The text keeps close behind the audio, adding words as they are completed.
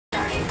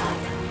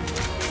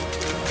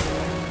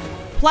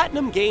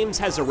Platinum Games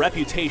has a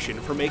reputation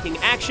for making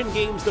action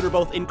games that are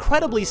both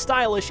incredibly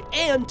stylish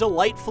and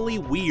delightfully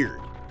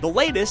weird. The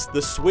latest,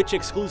 the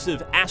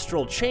Switch-exclusive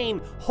Astral Chain,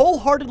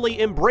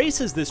 wholeheartedly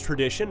embraces this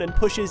tradition and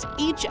pushes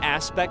each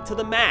aspect to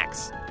the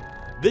max.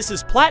 This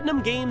is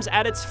Platinum Games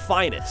at its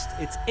finest.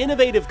 Its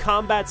innovative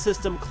combat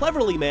system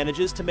cleverly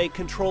manages to make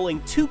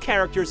controlling two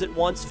characters at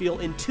once feel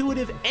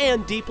intuitive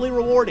and deeply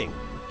rewarding.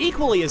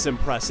 Equally as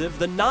impressive,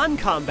 the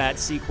non-combat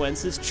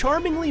sequences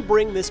charmingly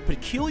bring this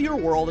peculiar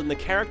world and the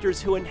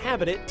characters who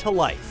inhabit it to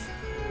life.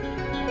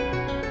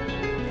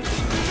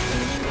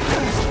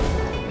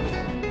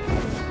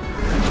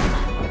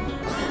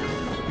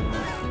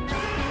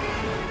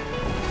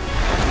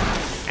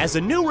 As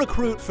a new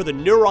recruit for the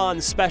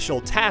Neuron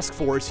Special Task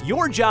Force,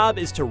 your job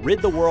is to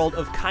rid the world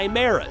of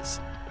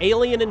chimeras,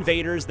 alien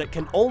invaders that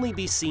can only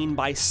be seen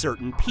by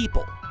certain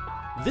people.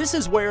 This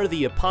is where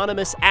the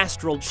eponymous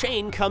Astral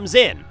Chain comes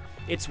in.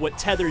 It's what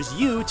tethers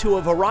you to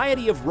a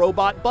variety of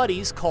robot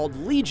buddies called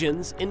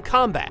legions in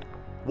combat.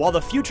 While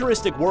the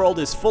futuristic world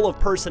is full of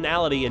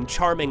personality and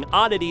charming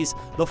oddities,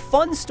 the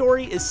fun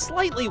story is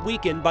slightly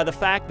weakened by the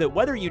fact that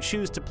whether you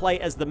choose to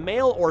play as the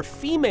male or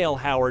female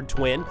Howard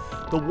twin,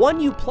 the one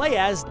you play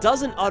as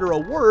doesn't utter a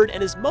word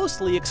and is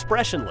mostly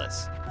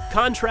expressionless.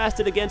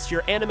 Contrasted against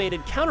your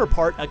animated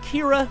counterpart,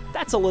 Akira,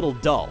 that's a little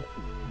dull.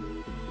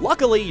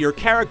 Luckily, your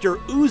character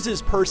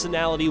oozes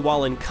personality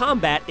while in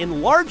combat,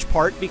 in large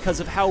part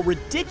because of how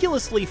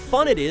ridiculously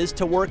fun it is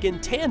to work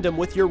in tandem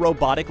with your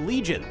robotic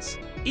legions.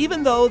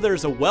 Even though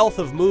there's a wealth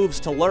of moves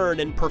to learn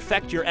and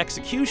perfect your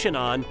execution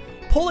on,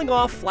 pulling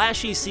off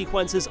flashy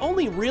sequences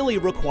only really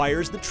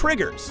requires the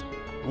triggers.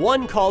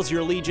 One calls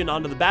your legion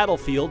onto the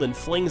battlefield and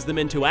flings them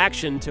into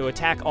action to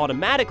attack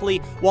automatically,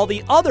 while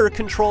the other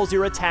controls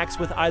your attacks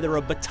with either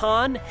a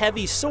baton,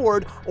 heavy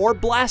sword, or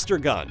blaster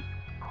gun.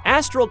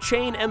 Astral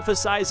Chain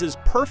emphasizes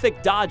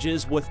perfect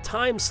dodges with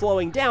time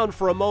slowing down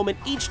for a moment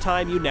each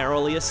time you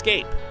narrowly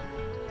escape.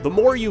 The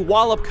more you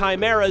wallop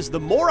chimeras, the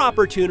more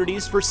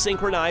opportunities for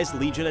synchronized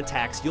Legion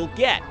attacks you'll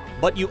get.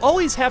 But you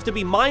always have to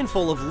be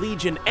mindful of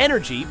Legion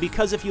energy,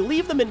 because if you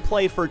leave them in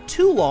play for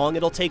too long,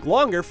 it'll take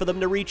longer for them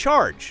to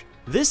recharge.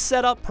 This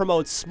setup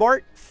promotes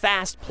smart,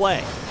 fast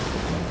play.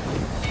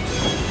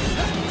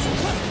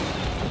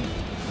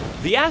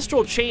 The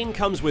Astral Chain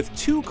comes with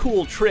two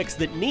cool tricks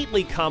that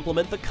neatly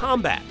complement the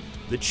combat.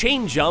 The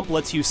chain jump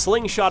lets you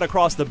slingshot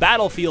across the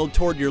battlefield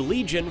toward your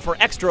Legion for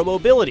extra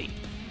mobility.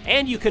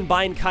 And you can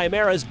bind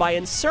chimeras by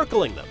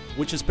encircling them,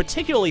 which is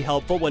particularly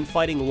helpful when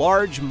fighting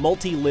large,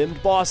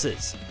 multi-limbed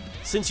bosses.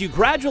 Since you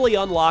gradually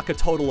unlock a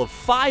total of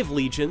 5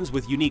 legions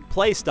with unique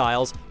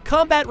playstyles,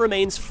 combat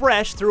remains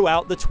fresh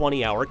throughout the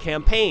 20-hour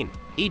campaign.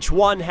 Each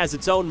one has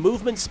its own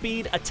movement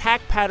speed, attack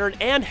pattern,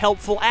 and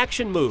helpful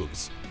action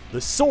moves. The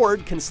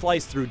sword can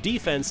slice through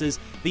defenses,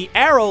 the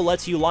arrow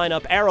lets you line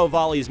up arrow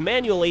volleys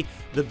manually,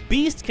 the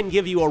beast can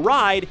give you a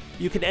ride,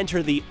 you can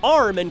enter the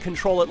arm and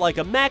control it like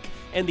a mech,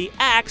 and the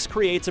axe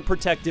creates a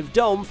protective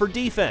dome for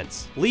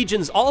defense.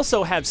 Legions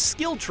also have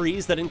skill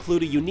trees that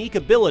include a unique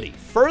ability,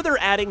 further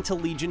adding to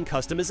Legion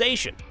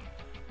customization.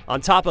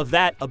 On top of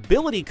that,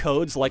 ability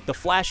codes like the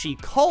flashy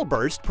Cull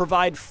Burst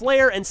provide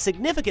flair and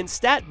significant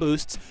stat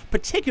boosts,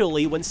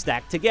 particularly when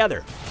stacked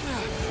together.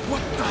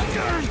 What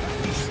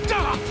the?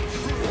 Stop!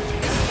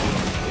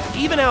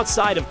 Even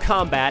outside of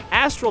combat,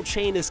 Astral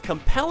Chain is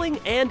compelling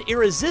and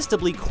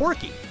irresistibly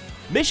quirky.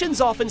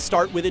 Missions often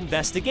start with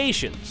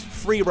investigations,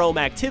 free roam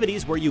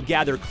activities where you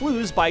gather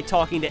clues by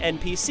talking to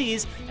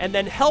NPCs and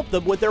then help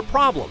them with their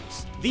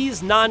problems.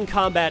 These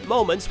non-combat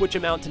moments, which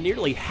amount to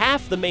nearly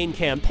half the main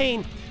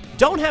campaign,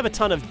 don't have a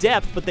ton of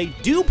depth, but they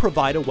do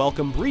provide a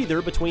welcome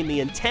breather between the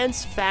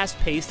intense,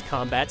 fast-paced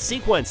combat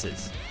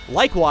sequences.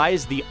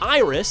 Likewise, the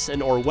Iris, an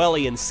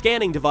Orwellian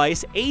scanning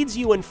device, aids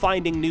you in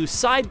finding new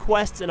side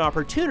quests and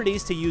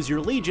opportunities to use your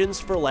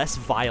legions for less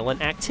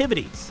violent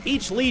activities.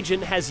 Each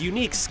legion has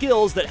unique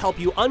skills that help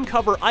you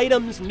uncover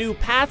items, new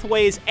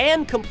pathways,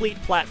 and complete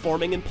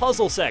platforming and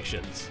puzzle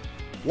sections.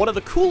 One of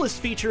the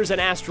coolest features in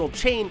Astral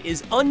Chain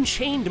is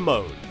Unchained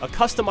Mode, a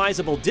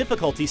customizable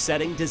difficulty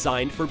setting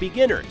designed for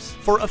beginners.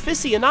 For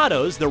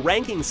aficionados, the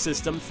ranking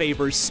system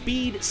favors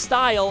speed,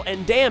 style,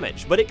 and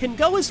damage, but it can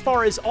go as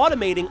far as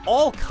automating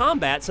all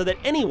combat so that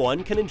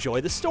anyone can enjoy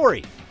the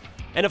story.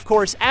 And of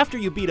course, after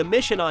you beat a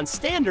mission on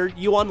Standard,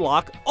 you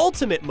unlock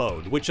Ultimate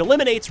Mode, which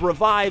eliminates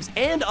revives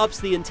and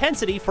ups the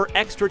intensity for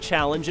extra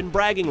challenge and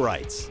bragging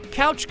rights.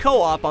 Couch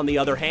co-op, on the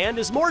other hand,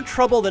 is more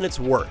trouble than it's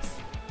worth.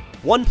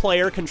 One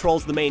player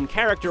controls the main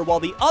character while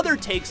the other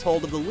takes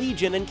hold of the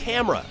Legion and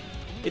camera.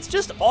 It's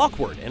just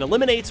awkward and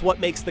eliminates what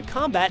makes the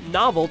combat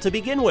novel to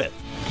begin with.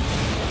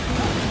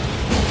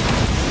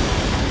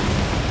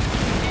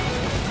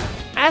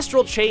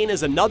 Astral Chain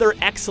is another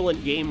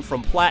excellent game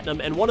from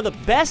Platinum and one of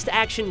the best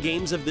action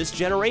games of this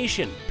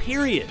generation,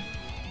 period.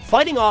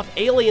 Fighting off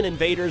alien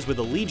invaders with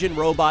a Legion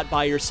robot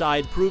by your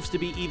side proves to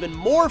be even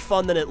more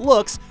fun than it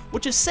looks,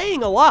 which is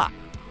saying a lot.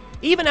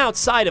 Even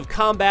outside of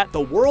combat,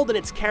 the world and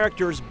its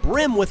characters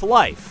brim with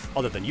life,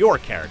 other than your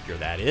character,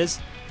 that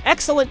is.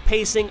 Excellent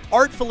pacing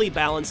artfully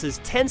balances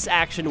tense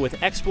action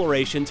with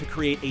exploration to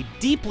create a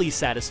deeply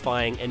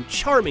satisfying and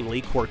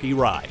charmingly quirky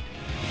ride.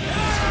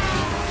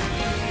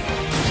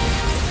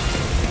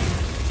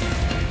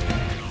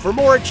 For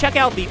more, check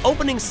out the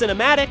opening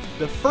cinematic,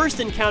 the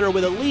first encounter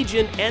with a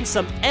Legion, and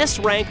some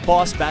S-rank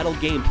boss battle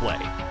gameplay.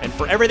 And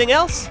for everything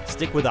else,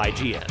 stick with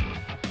IGN.